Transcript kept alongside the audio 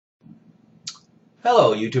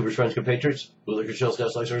Hello, YouTubers, friends, compatriots, bootlickers, shells,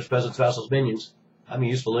 guys, slicers, peasants, vassals, minions. I'm a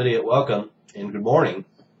useful idiot. Welcome and good morning.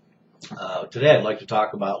 Today I'd like to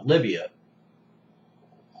talk about Libya.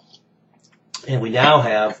 And we now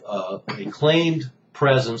have a claimed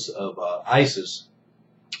presence of ISIS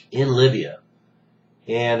in Libya.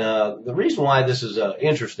 And the reason why this is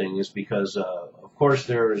interesting is because, of course,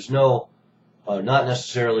 there is not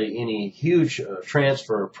necessarily any huge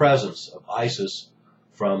transfer of presence of ISIS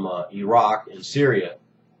from Iraq and Syria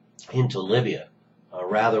into Libya.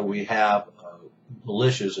 Rather, we have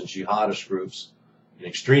militias and jihadist groups and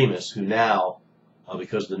extremists who now,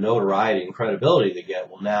 because of the notoriety and credibility they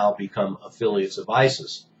get, will now become affiliates of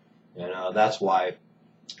ISIS. And that's why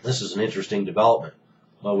this is an interesting development.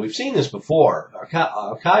 We've seen this before.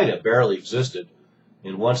 Al-Qaeda barely existed,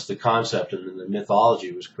 and once the concept and the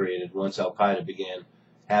mythology was created, once Al-Qaeda began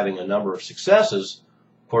having a number of successes,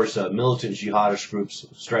 of course, militant jihadist groups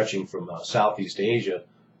stretching from Southeast Asia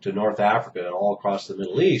to North Africa and all across the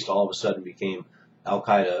Middle East all of a sudden became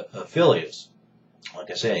Al-Qaeda affiliates. Like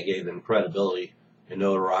I say, it gave them credibility and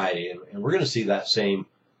notoriety, and we're going to see that same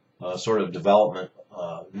sort of development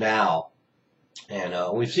now. And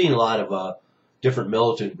we've seen a lot of different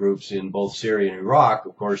militant groups in both Syria and Iraq,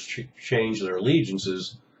 of course, change their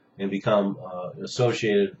allegiances and become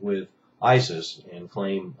associated with ISIS and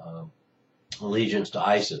claim allegiance to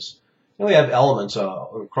ISIS. And we have elements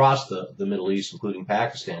across the Middle East, including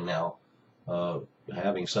Pakistan now,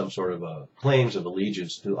 having some sort of claims of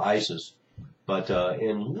allegiance to ISIS. But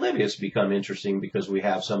in Libya, it's become interesting because we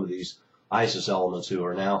have some of these ISIS elements who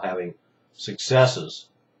are now having successes.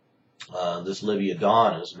 This Libya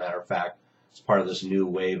Dawn, as a matter of fact, is part of this new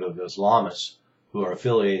wave of Islamists who are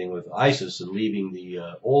affiliating with ISIS and leaving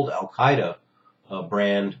the old Al-Qaeda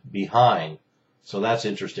brand behind. So that's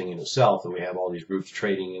interesting in itself, that we have all these groups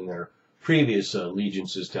trading in their previous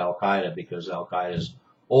allegiances to Al-Qaeda because Al-Qaeda is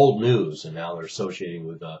old news, and now they're associating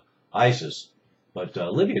with ISIS. But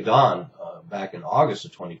Libya Dawn, back in August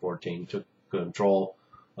of 2014, took control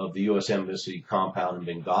of the U.S. Embassy compound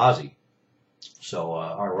in Benghazi. So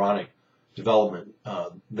ironic development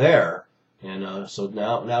there. And so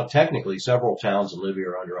now technically several towns in Libya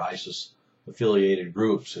are under ISIS-affiliated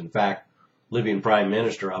groups. In fact, Libyan Prime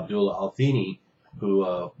Minister Abdullah Al-Thani, who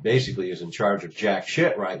basically is in charge of jack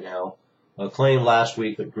shit right now, claimed last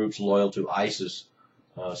week that groups loyal to ISIS,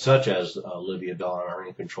 such as Libya Dawn, are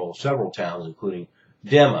in control of several towns, including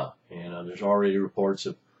Dema. And there's already reports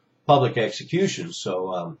of public executions.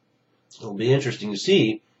 So it'll be interesting to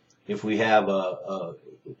see if we have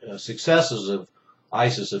successes of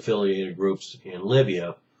ISIS-affiliated groups in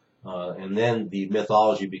Libya, and then the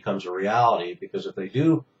mythology becomes a reality, because if they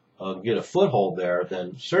do get a foothold there,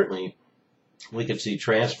 then certainly we could see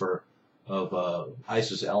transfer of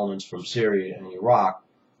ISIS elements from Syria and Iraq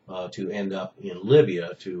to end up in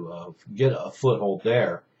Libya to get a foothold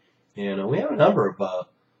there. And we have a number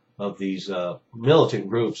of these militant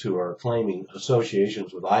groups who are claiming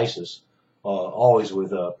associations with ISIS, always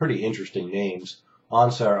with pretty interesting names.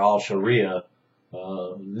 Ansar al-Sharia,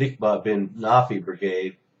 Liqba bin Nafi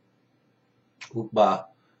Brigade, Uqba,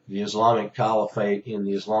 the Islamic Caliphate in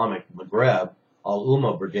the Islamic Maghreb,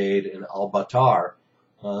 Al-Umma Brigade, and Al-Batar.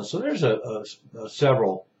 So there's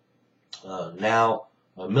several now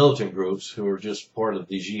militant groups who are just part of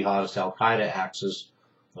the jihadist Al-Qaeda axis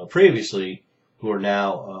previously, who are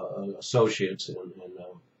now associates and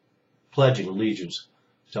pledging allegiance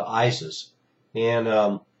to ISIS.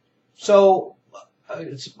 And so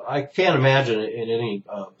I can't imagine at any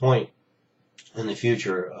point in the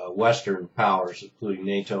future Western powers, including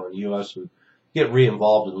NATO and the U.S., would get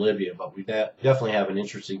re-involved in Libya, but we definitely have an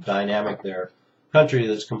interesting dynamic there. A country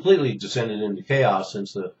that's completely descended into chaos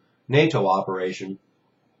since the NATO operation,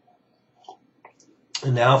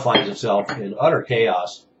 and now finds itself in utter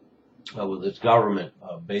chaos with its government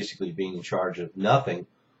basically being in charge of nothing,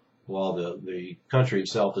 while the country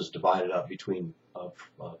itself is divided up between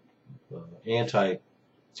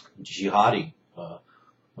anti-jihadi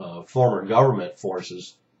former government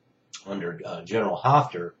forces under General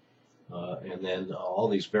Haftar, and then all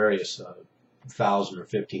these various 1,000 or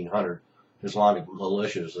 1,500 Islamic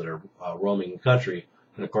militias that are roaming the country,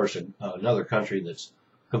 and of course another country that's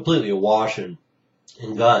completely awash in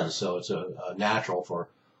guns. So it's natural for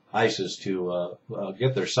ISIS to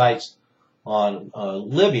get their sights on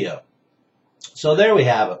Libya. So there we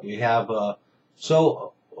have it. We have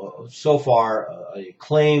so far a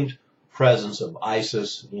claimed presence of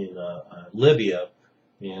ISIS in Libya,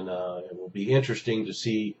 and it will be interesting to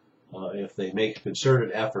see if they make a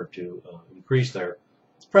concerted effort to increase their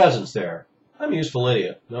presence there. I'm a useful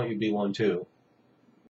idiot. Don't you be one too.